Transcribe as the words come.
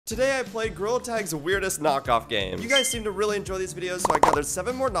Today I played Gorilla Tag's weirdest knockoff game. You guys seem to really enjoy these videos, so I gathered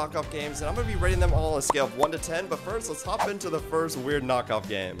 7 more knockoff games, and I'm gonna be rating them all on a scale of 1 to 10, but first, let's hop into the first weird knockoff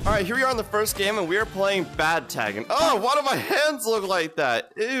game. Alright, here we are in the first game, and we are playing bad tag, and oh, why do my hands look like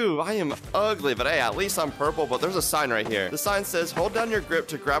that? Ew, I am ugly, but hey, at least I'm purple, but there's a sign right here. The sign says, hold down your grip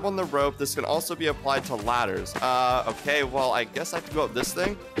to grab on the rope. This can also be applied to ladders. Okay, well, I guess I have to go up this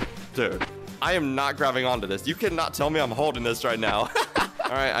thing. Dude, I am not grabbing onto this. You cannot tell me I'm holding this right now.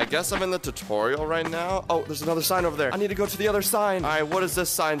 Alright, I guess I'm in the tutorial right now. Oh, there's another sign over there. I need to go to the other sign. Alright, what does this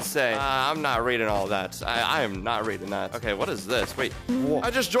sign say? I'm not reading all that. I am not reading that. Okay, what is this? Wait. Whoa.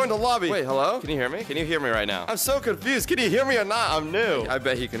 I just joined a lobby. Wait, hello? Can you hear me? Can you hear me right now? I'm so confused. Can you hear me or not? I'm new. I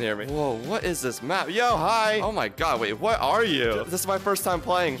bet he can hear me. Whoa, what is this map? Yo, hi. Oh my god, wait, what are you? This is my first time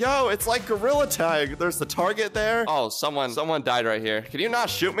playing. Yo, it's like Gorilla Tag. There's the target there. Oh, someone died right here. Can you not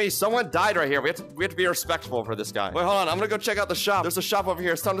shoot me? Someone died right here. We have to be respectful for this guy. Wait, hold on. I'm gonna go check out the shop. There's a shop over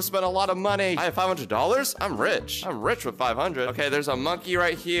here. It's time to spend a lot of money. I have $500. I'm rich. I'm rich with 500. Okay, there's a monkey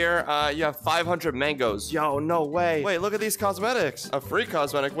right here. You have 500 mangoes. Yo, no way. Wait, look at these cosmetics. A free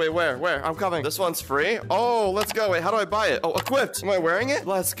cosmetic. Wait, where? I'm coming. This one's free. Oh, let's go. Wait, how do I buy it? Oh, equipped. Am I wearing it?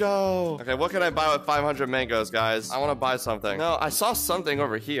 Let's go. Okay, what can I buy with 500 mangoes, guys? I want to buy something. No, I saw something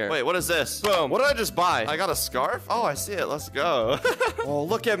over here. Wait, what is this? Boom. What did I just buy? I got a scarf? Oh, I see it. Let's go. Oh,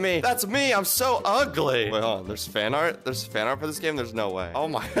 look at me. That's me. I'm so ugly. Wait, hold on. There's fan art? There's fan art for this game? There's no way. Oh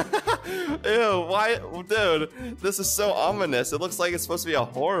my. Ew, why? Dude, this is so ominous. It looks like it's supposed to be a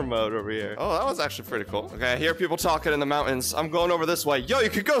horror mode over here. Oh, that was actually pretty cool. Okay, I hear people talking in the mountains. I'm going over this way. Yo, you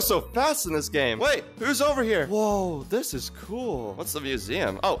could go so fast in this game. Wait, who's over here? Whoa, this is cool. What's the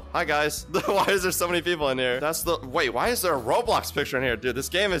museum? Oh, hi guys. Why is there so many people in here? Wait, why is there a Roblox picture in here? Dude, this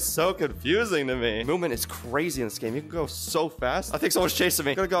game is so confusing to me. Movement is crazy in this game. You can go so fast. I think someone's chasing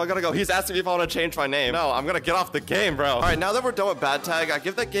me. I gotta go. He's asking me if I want to change my name. No, I'm gonna get off the game, bro. All right, now that we're done with bad tag, I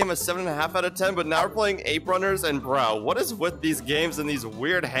give that game a 7.5 out of 10, but now we're playing Ape Runners, and bro, what is with these games and these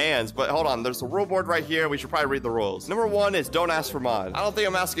weird hands? But hold on, there's a rule board right here. We should probably read the rules. Number 1 is don't ask for mod. I don't think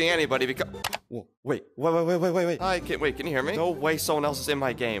I'm asking anybody because... Whoa, wait. Hi, can you hear me? No way someone else is in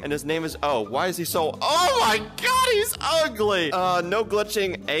my game. And his name is O. Why is he so... Oh my god, he's ugly! No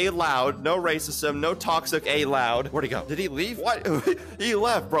glitching, A loud. No racism, no toxic, A loud. Where'd he go? Did he leave? What? He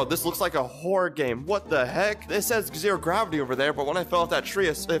left, bro. This looks like a horror game. What the heck? It says 0 gravity over there, but when I fell off that tree,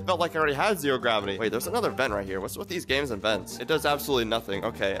 it felt like I already had 0 gravity. Wait, there's another vent right here. What's with these games and vents? It does absolutely nothing.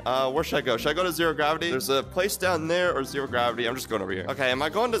 Okay, where should I go? Should I go to 0 gravity? There's a place down there or 0 gravity. I'm just going over here. Okay, am I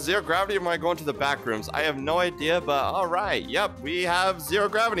going to 0 gravity or am I going to the back rooms? I have no idea, but all right. Yep, we have 0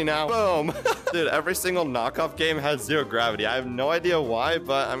 gravity now. Boom. Dude, every single knockoff game has 0 gravity. I have no idea why,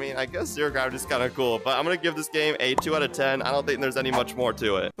 but I mean, I guess 0 gravity is kind of cool, but I'm going to give this game a 2 out of 10. I don't think there's any much more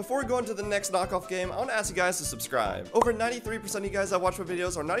to it. Before we go into the next knockoff game, I want to ask you guys to subscribe. Over 93% of you guys that watch my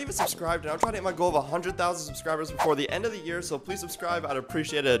videos are not even subscribed, and I'm trying to hit my goal of 100,000 subscribers before the end of the year, so please subscribe. I'd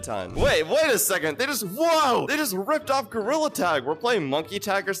appreciate it a ton. Wait a second. They just ripped off Gorilla Tag. We're playing Monkey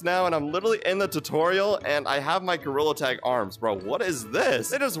Taggers now, and I'm literally in the tutorial, and I have my Gorilla Tag arms. Bro, what is this?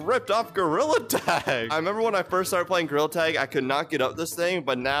 They just ripped off Gorilla Tag. I remember when I first started playing Gorilla Tag, I could not get up this thing,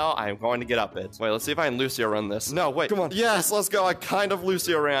 but now I'm going to get up it. Wait, let's see if I can Lucio run this. No, wait, come on. Yes, let's go. I kind of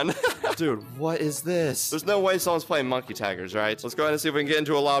Lucio ran. Dude, what is this? There's no way someone's playing Monkey Taggers, right? Let's go ahead and see if we can get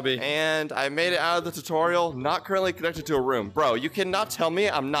into a lobby. And I made it out of the tutorial, not currently connected to a room. Bro, you cannot tell me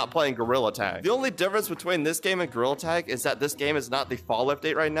I'm not playing Gorilla Tag. The only difference between this game and Gorilla Tag is that this game is not the fall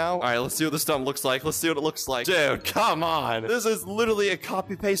update right now. All right, let's see what this stuff looks like. Let's see what it looks like. Dude, come on. This is literally a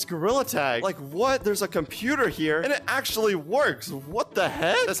copy-paste Gorilla Tag. Like, what? There's a computer here, and it actually works. What the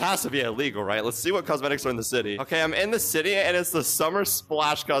heck? This has to be illegal, right? Let's see what cosmetics are in the city. Okay, I'm in the city, and it's the Summer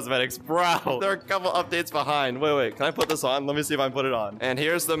Splash cosmetics. Bro, there are a couple updates behind. Wait. Can I put this on? Let me see if I can put it on. And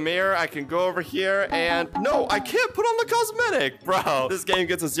here's the mirror. I can go over here, and... No, I can't put on the cosmetic. Bro, this game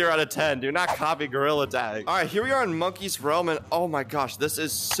gets a 0 out of 10. Do not copy Gorilla Tag. All right, here we are in Monkey's Realm, and oh my gosh, this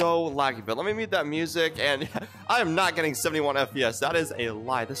is so laggy. But let me mute that music, and I am not getting 71 FPS. That is a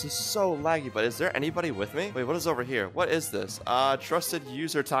lie. This is so laggy, but is there anybody with me? Wait, what is over here? What is this? Trusted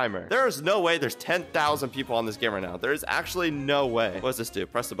user timer. There is no way there's 10,000 people on this game right now. There is actually no way. What does this do?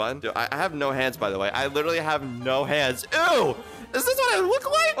 Press the button? Dude, I have no hands, by the way. I literally have no hands. Ew! Is this what I look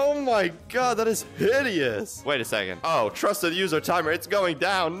like? Oh my god, that is hideous. Wait a second. Oh, trusted user timer. It's going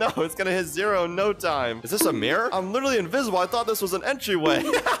down. No, it's gonna hit 0 in no time. Is this a mirror? I'm literally invisible. I thought this was an entryway.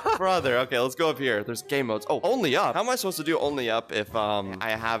 Brother, okay, let's go up here. There's game modes. Oh, only up. How am I supposed to do only up if I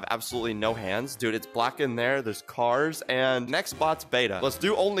have absolutely no hands? Dude, it's black in there. There's cars, and next spot's beta. Let's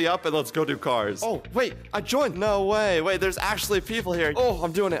do only up, and let's go do cars. Oh, wait, I joined. No way. Wait, there's actually people here. Oh,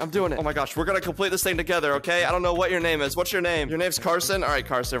 I'm doing it. I'm doing it. Oh my gosh, we're gonna complete this thing together, okay? I don't know what your name is. What's your name? Your name's Carson? All right,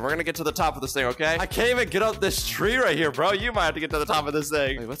 Carson, we're gonna get to the top of this thing, okay? I can't even get up this tree right here, bro. You might have to get to the top of this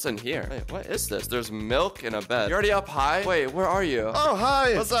thing. Wait, what's in here? Wait, what is this? There's milk in a bed. You're already up high? Wait, where are you? Oh,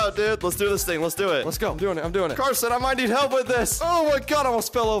 hi. What's up, dude? Let's do this thing. Let's do it. Let's go. I'm doing it. I'm doing it. Carson, I might need help with this. Oh my god, I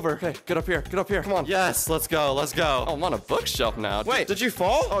almost fell over. Okay, get up here. Get up here. Come on. Yes, let's go. Let's go. Oh, I'm on a bookshelf now. Wait, did you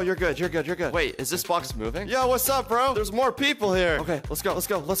fall? Oh, you're good. You're good. You're good. Wait, is this box moving? Yo, what's up, bro? There's more people here. Okay, let's go. Let's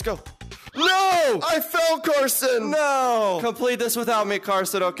go. Let's go. No! I fell, Carson! No! Complete this without me,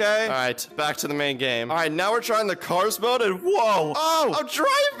 Carson, okay? Alright, back to the main game. Alright, now we're trying the cars mode, and whoa! Oh! I'm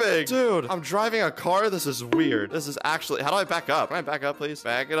driving! Dude, I'm driving a car? This is weird. This is actually... How do I back up? Can I back up, please?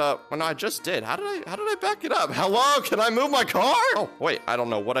 Back it up. Oh, no, I just did. How did I back it up? Hello? Can I move my car? Oh, wait. I don't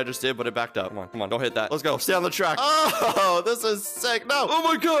know what I just did, but it backed up. Come on. Come on. Don't hit that. Let's go. Stay on the track. Oh, this is sick. No. Oh,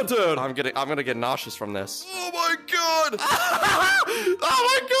 my God, dude. I'm gonna get nauseous from this. Oh, my God. Oh,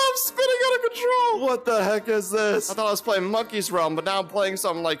 my God. I'm spinning out of control. What the heck is this? I thought I was playing Monkey's Realm, but now I'm playing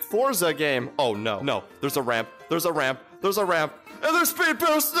some like Forza game. Oh no, no. There's a ramp. There's a ramp. There's a ramp. And there's speed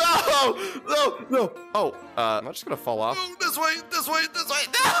boost. No, no, no. Oh, am I just gonna fall off? Oh, this way, this way, this way.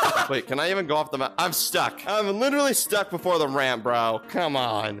 No! Wait, can I even go off the map? I'm stuck. I'm literally stuck before the ramp, bro. Come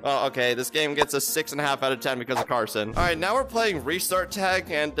on. Oh, okay. This game gets a 6.5 out of 10 because of Carson. All right, now we're playing Restart Tag,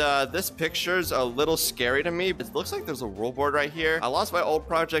 and this picture's a little scary to me. It looks like there's a rule board right here. I lost my old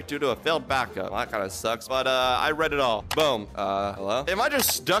project due to a failed backup. Well, that kind of sucks, but I read it all. Boom. Hello? Am I just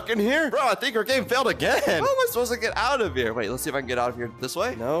stuck in here? Bro, I think our game failed again. How am I supposed to get out of here? Wait, let's see if I can get out of here this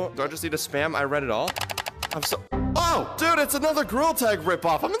way. No. Do I just need to spam? I read it all. I'm so... Oh, dude, it's another Gorilla Tag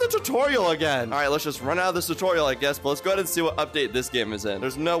ripoff. I'm in the tutorial again. All right, let's just run out of this tutorial, I guess. But let's go ahead and see what update this game is in.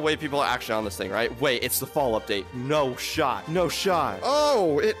 There's no way people are actually on this thing, right? Wait, it's the fall update. No shot. No shot.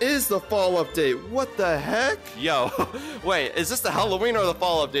 Oh, it is the fall update. What the heck? Yo, wait, is this the Halloween or the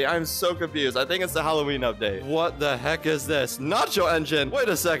fall update? I'm so confused. I think it's the Halloween update. What the heck is this? Nacho engine. Wait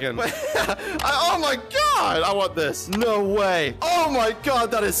a second. Wait. Oh my God. I want this. No way. Oh my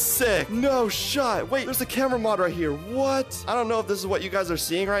God, that is sick. No shot. Wait, there's a camera mod right here. What? I don't know if this is what you guys are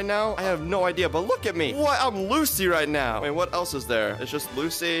seeing right now. I have no idea, but look at me. What? I'm Lucy right now. Wait, what else is there? It's just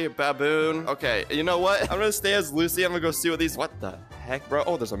Lucy, Baboon. Okay, you know what? I'm gonna stay as Lucy. I'm gonna go see what these... What the heck, bro?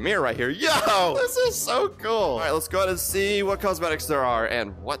 Oh, there's a mirror right here. Yo, this is so cool. All right, let's go ahead and see what cosmetics there are.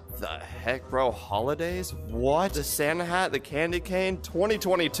 And what the heck, bro? Holidays? What? The Santa hat, the candy cane,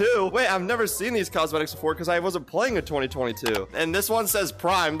 2022? Wait, I've never seen these cosmetics before because I wasn't playing in 2022. And this one says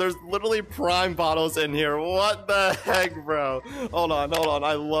Prime. There's literally Prime bottles in here. What the heck, bro? Hold on, hold on.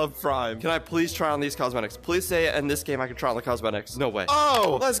 I love Prime. Can I please try on these cosmetics? Please say in this game I can try on the cosmetics. No way.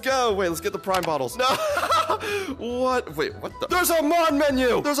 Oh, let's go. Wait, let's get the Prime bottles. No. What? Wait, what the? There's a mod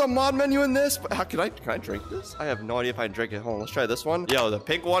menu. There's a mod menu in this. But how can I drink this? I have no idea if I can drink it. Hold on, let's try this one. Yo, the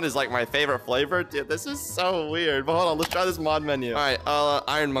pink one is like my favorite flavor. Dude, this is so weird. But hold on, let's try this mod menu. All right,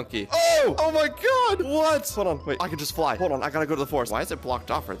 Iron Monkey. Oh, oh my God. What? Hold on, wait. I can just fly. Hold on, I gotta go to the forest. Why is it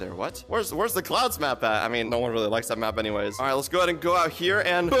blocked off right there? What? Where's the clouds map at? I mean, no one really likes that map anyways. All right, let's go ahead and go out here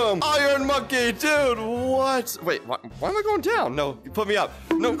and boom, Iron Monkey, dude. What? Wait, why am I going down? No, you put me up.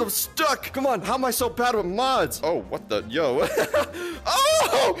 No, I'm stuck. Come on, how am I so bad with mods? Oh, what the? Yo.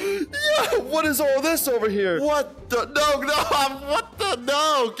 Oh, yeah. What is all this over here? What the? No, what the?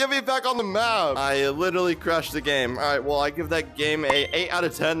 No, get me back on the map. I literally crashed the game. All right, well, I give that game a 8 out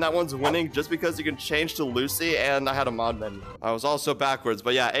of 10. That one's winning just because you can change to Lucy and I had a mod menu. I was also backwards,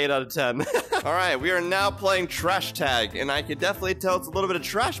 but yeah, 8 out of 10. All right, we are now playing Trash Tag, and I can definitely tell it's a little bit of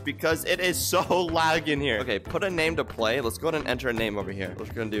trash because it is so lag in here. Okay, put a name to play. Let's go ahead and enter a name over here. We're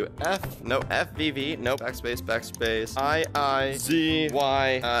gonna do FVV, no, backspace,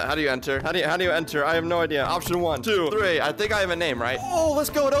 IIZY. How do you enter? How do you enter? I have no idea. Option 1, 2, 3. I think I have a name, right? Oh, let's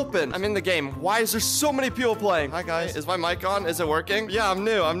go and open. I'm in the game. Why is there so many people playing? Hi, guys. Is my mic on? Is it working? Yeah, I'm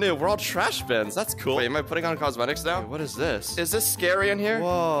new. We're all trash bins. That's cool. Wait, am I putting on cosmetics now? Wait, what is this? Is this scary in here?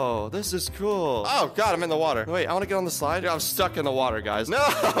 Whoa, this is cool. Oh, God, I'm in the water. Wait, I want to get on the slide. Dude, I'm stuck in the water, guys.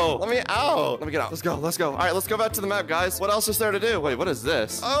 No, let me out. Let me get out. Let's go. Let's go. All right, let's go back to the map, guys. What else is there to do? Wait, what is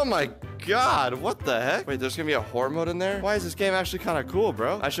this? Oh, my God, what the heck? Wait, there's gonna be a horror mode in there? Why is this game actually kind of cool,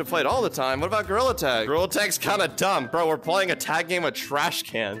 bro? I should play it all the time. What about Gorilla Tag? Gorilla Tag's kind of dumb. Bro, we're playing a tag game with trash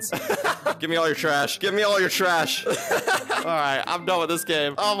cans. Give me all your trash. Give me all your trash. All right, I'm done with this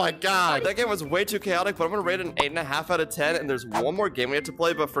game. Oh my god. That game was way too chaotic, but I'm gonna rate it an 8.5 out of 10, and there's one more game we have to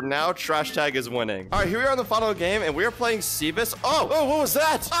play, but for now, Trash Tag is winning. All right, here we are in the final game, and we are playing Cebus. Oh, what was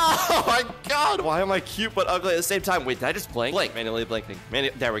that? Oh my god. Why am I cute but ugly at the same time? Wait, did I just blink? Blink. Manually blinking.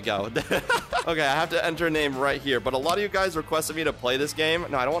 There we go. Okay, I have to enter a name right here, but a lot of you guys requested me to play this game.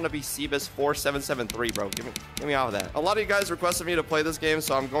 No, I don't want to be Cebus 4773, bro. Get me out of that. A lot of you guys requested me to play this game,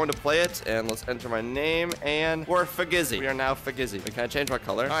 so I'm going to play it, and let's enter my name, and we're ItsFiizy. We are now ItsFiizy. Wait, can I change my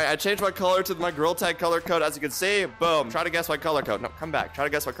color? All right, I changed my color to my Gorilla Tag color code. As you can see, boom. Try to guess my color code. No, come back. Try to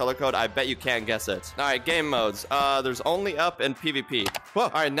guess my color code. I bet you can't guess it. All right, game modes. There's only up and PvP. Whoa. All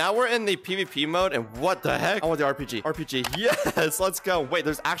right, now we're in the PvP mode, and what the heck? I want the RPG. RPG. Yes, let's go. Wait,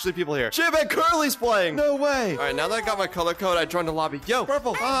 there's actually people here. Jim and Curly's playing. No way. All right, now that I got my color code, I joined the lobby. Yo,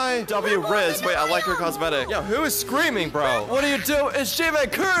 purple. Hi. W Riz. Wait, I like your cosmetic. Yo, who is screaming, bro? What do you do? It's Jim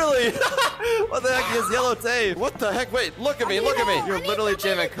and Curly. What the heck is yellow tape? What the heck? Wait, look at me. Look at me. You're literally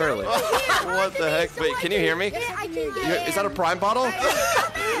Jim and Curly. What the heck? Wait, can you hear me? Is that a prime bottle?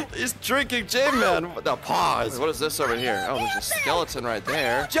 He's drinking J-Man. No, pause. What is this over here? Oh, there's a skeleton right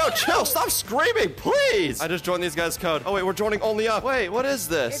there. Yo, chill. Stop screaming, please. I just joined these guys' code. Oh, wait, we're joining only up. Wait, what is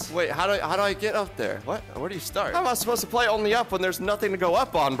this? Wait, how do I get up there? What? Where do you start? How am I supposed to play only up when there's nothing to go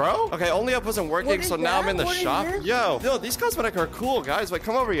up on, bro? Okay, only up wasn't working, so now I'm in the shop. Yo, these cosmetics are cool, guys. Wait,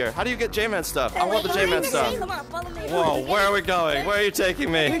 come over here. How do you get J-Man stuff? I want the J-Man stuff. Come on, follow me. Whoa, where are we going? Where are you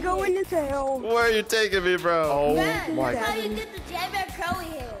taking me? We're going to hell. Where are you taking me, bro? Oh my How do you get the J-Man curly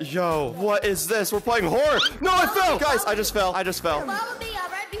hair? Yo, what is this? We're playing horror. No, I fell. Guys, I just fell. Follow me.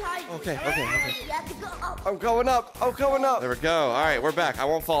 I'm right behind you. Okay. You have to go up. I'm going up. I'm going up. There we go. All right, we're back. I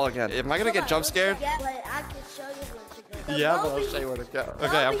won't fall again. Am I going to get jump scared? Yeah, but I can show you where to go. Yeah, but I'll show you where to go.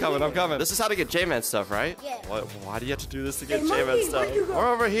 Okay, I'm coming. This is how to get J-Man stuff, right? Yeah. Why do you have to do this to get J-Man stuff?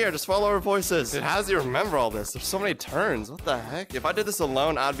 We're over here. Just follow our voices. Dude, how does he remember all this? There's so many turns. What the heck? If I did this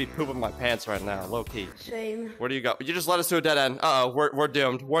alone, I'd be pooping my pants right now. Low key. Same. Where do you go? You just led us to a dead end. Uh-oh, we're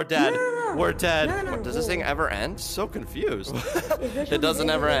doomed. We're dead. No. We're dead. No. What, does this thing ever end? So confused. It doesn't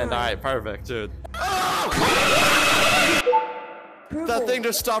ever end. All right, perfect, dude. That thing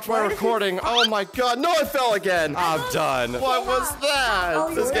just stopped my recording. Oh my god. No, I fell again. I'm done. What was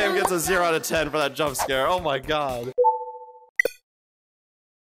that? This game gets a 0 out of 10 for that jump scare. Oh my god.